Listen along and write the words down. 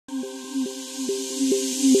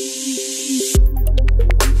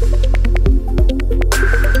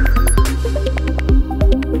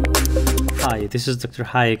this is Dr.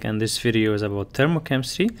 Hayek and this video is about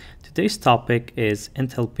thermochemistry. Today's topic is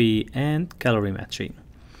enthalpy and calorimetry.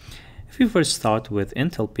 If we first start with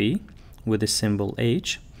enthalpy with the symbol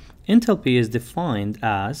H, enthalpy is defined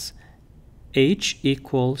as H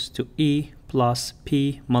equals to E plus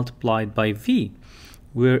P multiplied by V,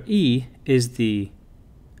 where E is the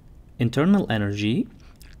internal energy,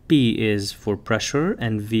 P is for pressure,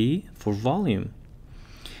 and V for volume.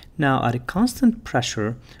 Now, at a constant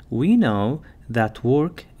pressure, we know that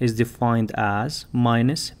work is defined as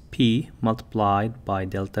minus P multiplied by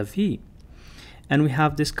delta V. And we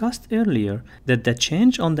have discussed earlier that the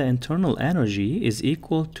change on the internal energy is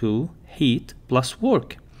equal to heat plus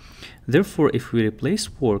work. Therefore, if we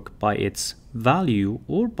replace work by its value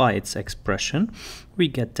or by its expression, we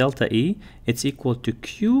get delta E. It's equal to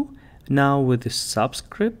Q, now with the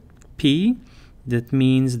subscript P. That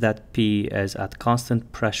means that P is at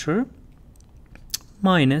constant pressure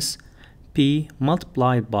minus P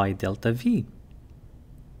multiplied by delta V.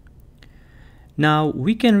 Now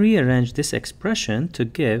we can rearrange this expression to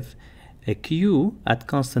give a Q at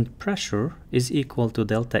constant pressure is equal to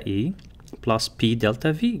delta E plus P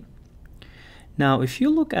delta V. Now if you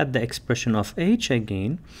look at the expression of H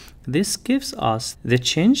again, this gives us the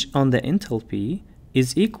change on the enthalpy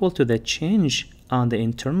is equal to the change on the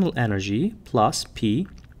internal energy plus P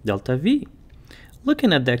delta V.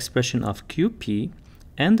 Looking at the expression of QP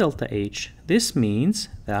and delta H, this means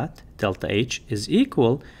that delta H is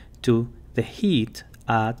equal to the heat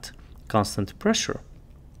at constant pressure.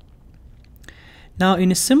 Now,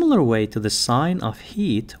 in a similar way to the sign of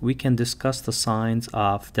heat, we can discuss the signs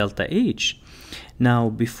of delta H. Now,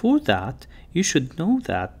 before that, you should know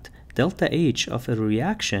that delta H of a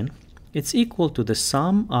reaction it's equal to the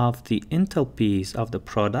sum of the enthalpies of the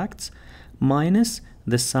products minus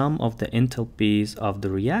the sum of the enthalpies of the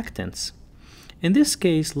reactants. In this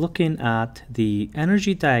case, looking at the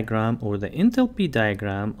energy diagram or the enthalpy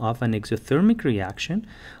diagram of an exothermic reaction,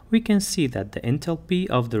 we can see that the enthalpy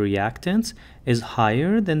of the reactants is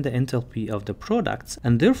higher than the enthalpy of the products,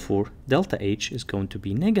 and therefore delta H is going to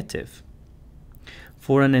be negative.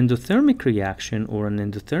 For an endothermic reaction or an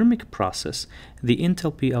endothermic process, the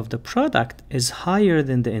enthalpy of the product is higher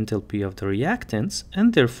than the enthalpy of the reactants,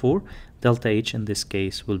 and therefore delta H in this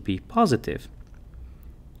case will be positive.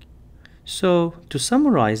 So to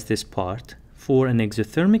summarize this part, for an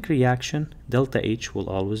exothermic reaction, delta H will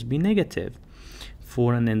always be negative.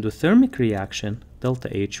 For an endothermic reaction, delta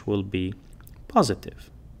H will be positive.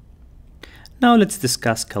 Now let's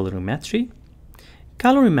discuss calorimetry.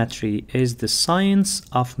 Calorimetry is the science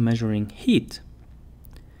of measuring heat.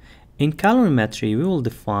 In calorimetry, we will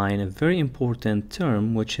define a very important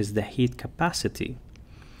term, which is the heat capacity.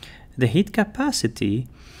 The heat capacity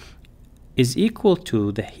is equal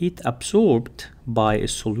to the heat absorbed by a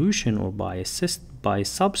solution or by a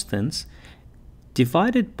substance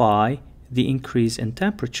divided by the increase in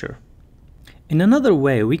temperature. In another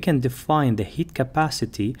way, we can define the heat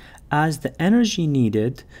capacity as the energy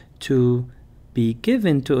needed to be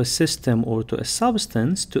given to a system or to a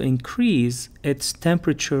substance to increase its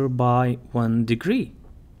temperature by 1 degree.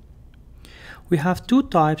 We have two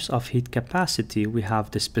types of heat capacity. We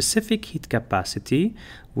have the specific heat capacity,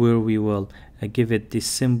 where we will give it the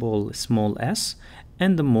symbol small s,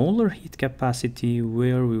 and the molar heat capacity,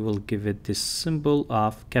 where we will give it the symbol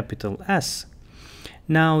of capital S.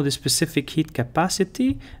 Now, the specific heat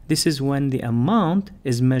capacity, this is when the amount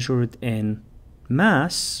is measured in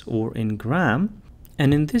mass or in gram,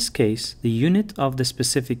 and in this case the unit of the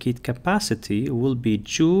specific heat capacity will be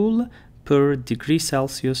joule per degree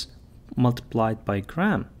Celsius multiplied by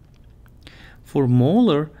gram. For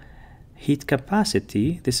molar heat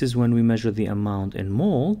capacity, this is when we measure the amount in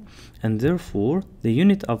mole, and therefore the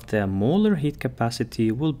unit of the molar heat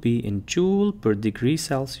capacity will be in joule per degree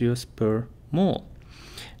Celsius per mole.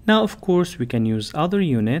 Now, of course, we can use other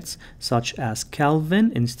units such as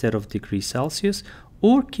Kelvin instead of degree Celsius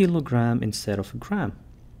or kilogram instead of gram.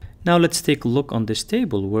 Now let's take a look on this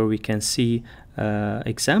table where we can see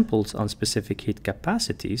examples on specific heat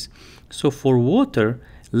capacities. So for water,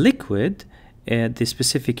 liquid, the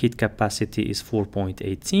specific heat capacity is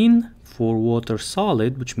 4.18. For water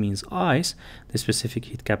solid, which means ice, the specific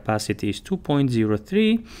heat capacity is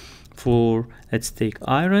 2.03. For, let's take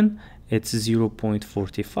iron, it's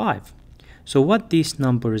 0.45. So what these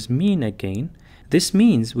numbers mean again, this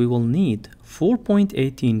means we will need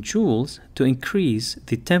 4.18 joules to increase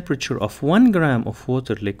the temperature of 1 gram of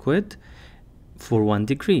water liquid for 1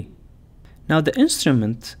 degree. Now the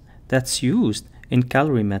instrument that's used in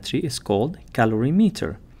calorimetry is called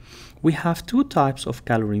calorimeter. we have two types of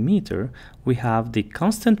calorimeter. We have the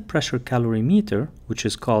constant pressure calorimeter, which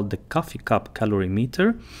is called the coffee cup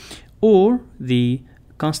calorimeter, or the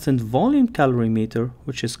constant volume calorimeter,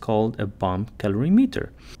 which is called a bomb calorimeter.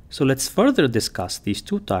 So let's further discuss these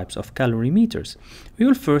two types of calorimeters. We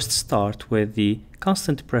will first start with the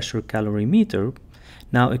constant pressure calorimeter.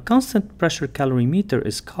 Now, a constant pressure calorimeter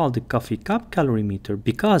is called the coffee cup calorimeter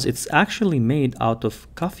because it's actually made out of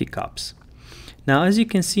coffee cups. Now, as you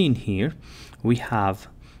can see in here, we have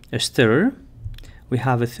a stirrer, we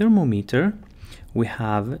have a thermometer, we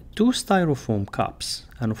have two styrofoam cups,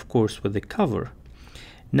 and of course with the cover.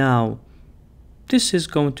 Now, this is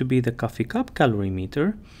going to be the coffee cup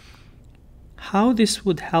calorimeter. How this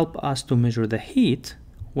would help us to measure the heat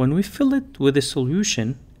when we fill it with a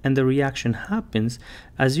solution and the reaction happens,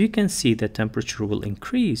 as you can see, the temperature will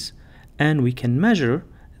increase, and we can measure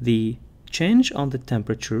the change on the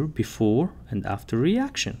temperature before and after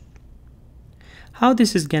reaction. How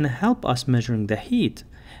this is going to help us measuring the heat?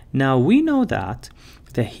 Now, we know that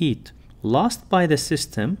the heat lost by the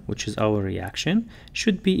system, which is our reaction,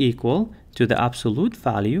 should be equal to the absolute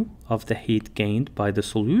value of the heat gained by the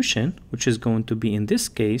solution, which is going to be, in this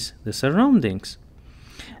case, the surroundings.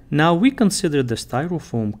 Now, we consider the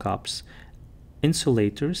styrofoam cups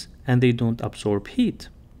insulators and they don't absorb heat.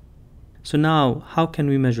 So now, how can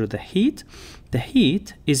we measure the heat? The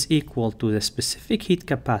heat is equal to the specific heat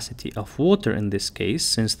capacity of water in this case,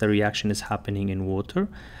 since the reaction is happening in water,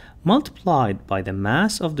 multiplied by the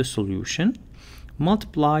mass of the solution,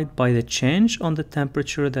 multiplied by the change on the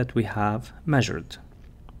temperature that we have measured.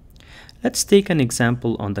 Let's take an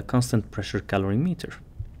example on the constant pressure calorimeter.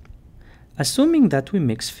 Assuming that we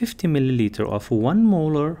mix 50 milliliter of 1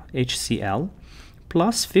 molar HCl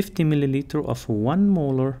plus 50 milliliter of 1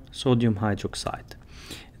 molar sodium hydroxide.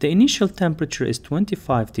 The initial temperature is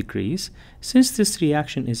 25 degrees. Since this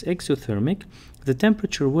reaction is exothermic, the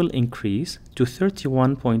temperature will increase to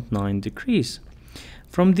 31.9 degrees.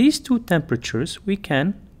 From these two temperatures, we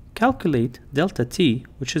can calculate delta T,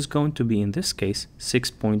 which is going to be, in this case,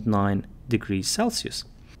 6.9 degrees Celsius.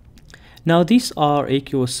 Now, these are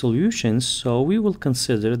aqueous solutions, so we will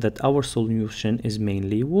consider that our solution is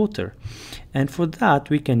mainly water. And for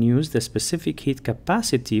that, we can use the specific heat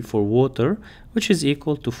capacity for water, which is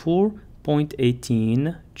equal to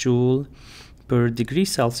 4.18 joule per degree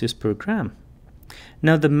Celsius per gram.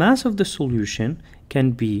 Now, the mass of the solution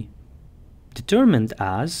can be determined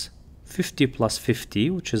as 50 plus 50,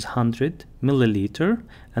 which is 100 milliliter,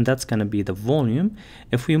 and that's going to be the volume.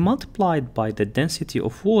 If we multiply it by the density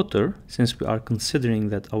of water, since we are considering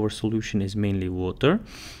that our solution is mainly water,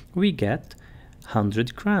 we get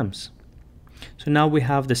 100 grams. So now we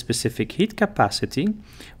have the specific heat capacity,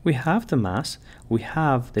 we have the mass, we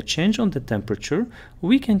have the change on the temperature,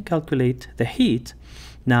 we can calculate the heat.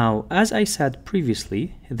 Now, as I said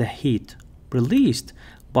previously, the heat released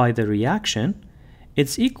by the reaction,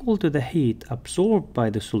 it's equal to the heat absorbed by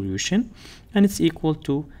the solution, and it's equal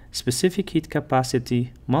to specific heat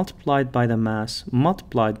capacity multiplied by the mass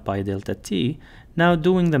multiplied by delta T. Now,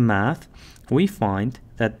 doing the math, we find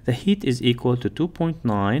that the heat is equal to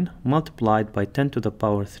 2.9 multiplied by 10 to the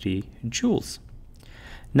power 3 joules.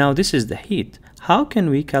 Now, this is the heat. How can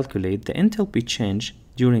we calculate the enthalpy change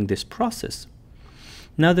during this process?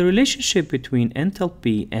 Now, the relationship between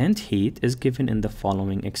enthalpy and heat is given in the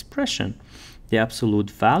following expression. The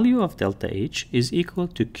absolute value of delta H is equal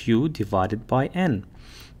to Q divided by N.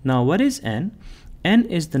 Now, what is N? N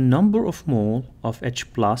is the number of mole of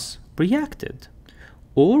H plus reacted.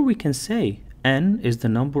 Or we can say N is the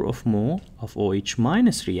number of mole of OH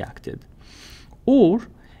minus reacted. Or,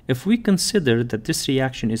 if we consider that this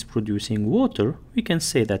reaction is producing water, we can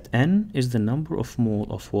say that N is the number of mole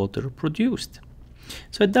of water produced.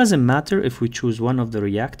 So it doesn't matter if we choose one of the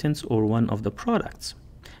reactants or one of the products,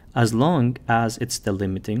 as long as it's the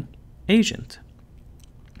limiting agent.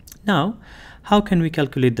 Now, how can we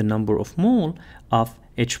calculate the number of mole of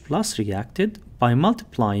H plus reacted? By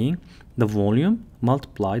multiplying the volume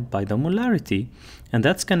multiplied by the molarity, and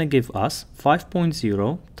that's going to give us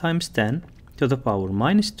 5.0 times 10 to the power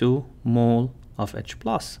minus 2 mole of H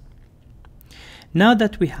plus. Now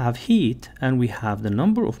that we have heat and we have the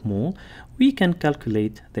number of mole, we can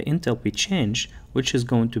calculate the enthalpy change, which is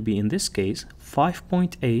going to be, in this case,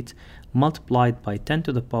 5.8 multiplied by 10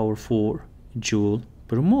 to the power 4 joule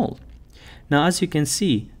per mole. Now, as you can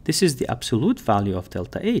see, this is the absolute value of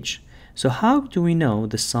delta H. So how do we know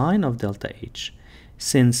the sign of delta H?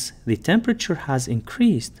 Since the temperature has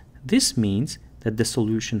increased, this means that the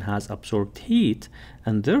solution has absorbed heat,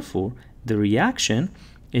 and therefore the reaction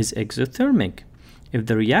is exothermic. If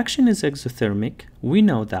the reaction is exothermic, we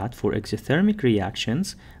know that for exothermic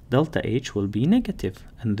reactions, delta H will be negative,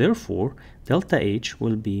 and therefore delta H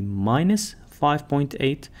will be minus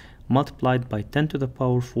 5.8 multiplied by 10 to the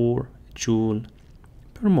power 4 joule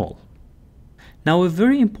per mole. Now, a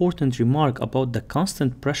very important remark about the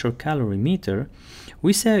constant pressure calorimeter: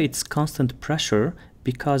 we say it's constant pressure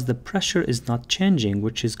because the pressure is not changing,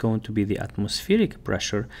 which is going to be the atmospheric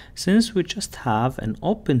pressure. Since we just have an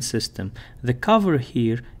open system, the cover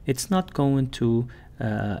here, it's not going to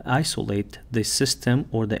isolate the system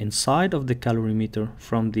or the inside of the calorimeter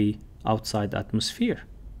from the outside atmosphere.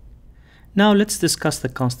 Now let's discuss the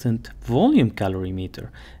constant volume calorimeter.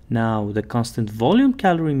 Now the constant volume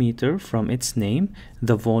calorimeter, from its name,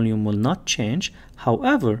 the volume will not change.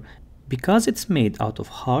 However, because it's made out of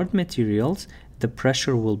hard materials, the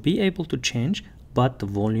pressure will be able to change, but the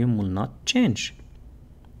volume will not change.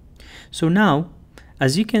 So now,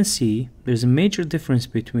 as you can see, there's a major difference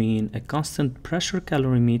between a constant pressure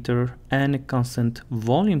calorimeter and a constant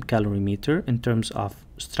volume calorimeter in terms of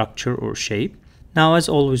structure or shape. Now, as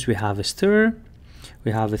always, we have a stirrer,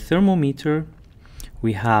 we have a thermometer,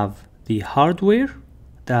 we have the hardware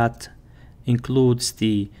that includes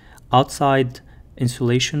the outside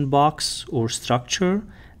insulation box or structure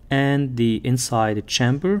and the inside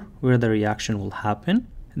chamber where the reaction will happen.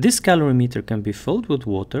 This calorimeter can be filled with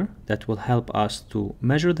water that will help us to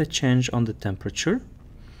measure the change on the temperature.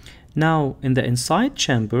 Now, in the inside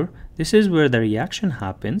chamber, this is where the reaction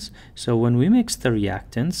happens. So when we mix the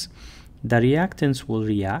reactants will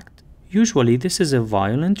react. Usually this is a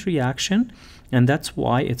violent reaction, and that's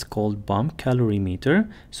why it's called bomb calorimeter.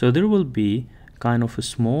 So there will be kind of a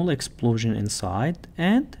small explosion inside,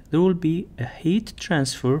 and there will be a heat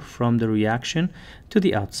transfer from the reaction to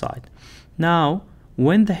the outside. Now,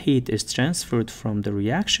 when the heat is transferred from the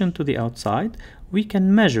reaction to the outside, we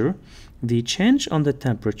can measure the change on the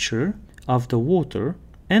temperature of the water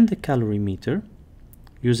and the calorimeter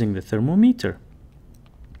using the thermometer.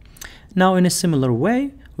 Now, in a similar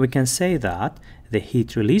way, we can say that the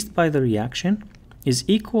heat released by the reaction is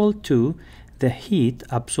equal to the heat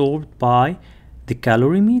absorbed by the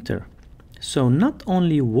calorimeter. So not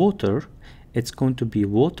only water, it's going to be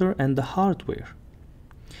water and the hardware.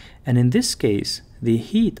 And in this case, the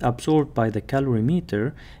heat absorbed by the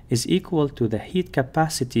calorimeter is equal to the heat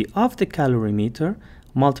capacity of the calorimeter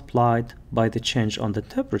multiplied by the change on the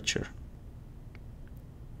temperature.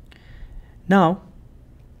 Now,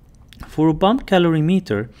 for a bomb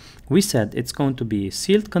calorimeter, we said it's going to be a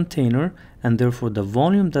sealed container, and therefore the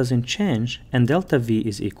volume doesn't change, and delta V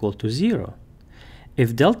is equal to 0.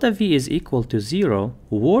 If delta V is equal to 0,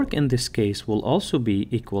 work in this case will also be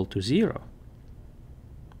equal to 0.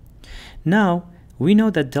 Now, we know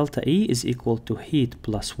that delta E is equal to heat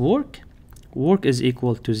plus work. Work is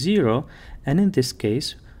equal to 0, and in this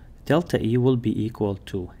case, delta E will be equal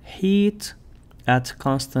to heat at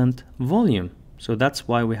constant volume. So that's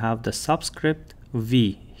why we have the subscript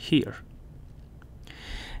V here.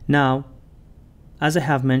 Now, as I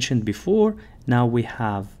have mentioned before, now we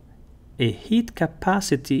have a heat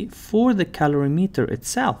capacity for the calorimeter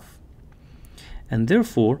itself. And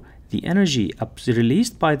therefore, the energy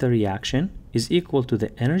released by the reaction is equal to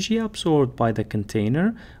the energy absorbed by the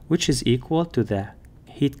container, which is equal to the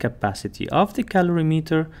heat capacity of the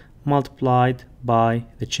calorimeter multiplied by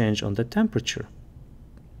the change on the temperature.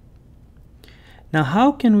 Now,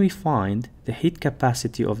 how can we find the heat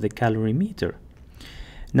capacity of the calorimeter?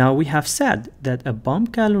 Now, we have said that a bomb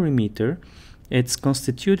calorimeter, it's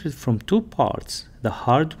constituted from two parts, the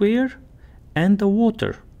hardware and the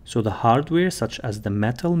water. So the hardware, such as the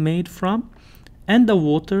metal made from, and the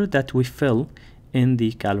water that we fill in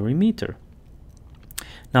the calorimeter.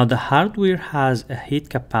 Now, the hardware has a heat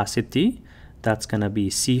capacity, that's going to be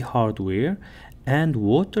C hardware, and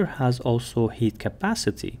water has also heat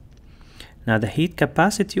capacity. Now, the heat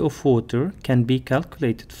capacity of water can be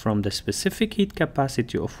calculated from the specific heat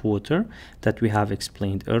capacity of water that we have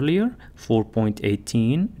explained earlier,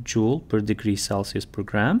 4.18 joule per degree Celsius per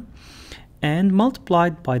gram, and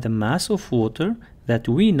multiplied by the mass of water that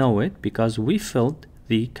we know it because we filled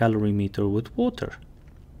the calorimeter with water.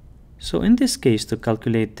 So in this case, to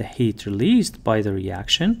calculate the heat released by the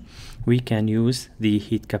reaction, we can use the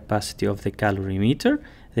heat capacity of the calorimeter.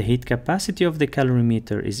 The heat capacity of the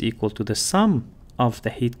calorimeter is equal to the sum of the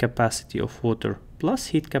heat capacity of water plus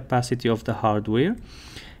heat capacity of the hardware.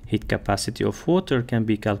 Heat capacity of water can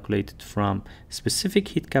be calculated from specific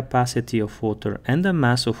heat capacity of water and the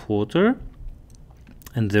mass of water,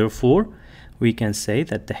 and therefore we can say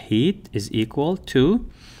that the heat is equal to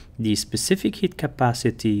the specific heat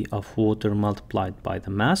capacity of water multiplied by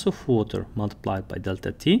the mass of water multiplied by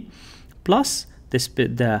delta T plus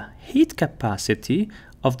the heat capacity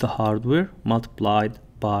of the hardware multiplied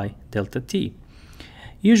by delta T.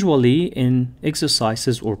 Usually in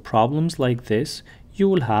exercises or problems like this, you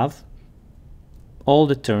will have all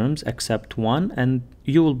the terms except one, and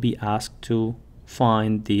you will be asked to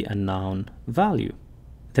find the unknown value.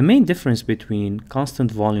 The main difference between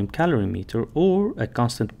constant volume calorimeter or a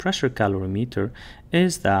constant pressure calorimeter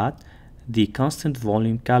is that the constant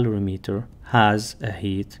volume calorimeter has a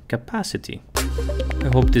heat capacity. I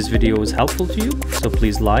hope this video was helpful to you, so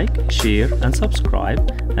please like, share and subscribe,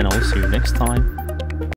 and I'll see you next time.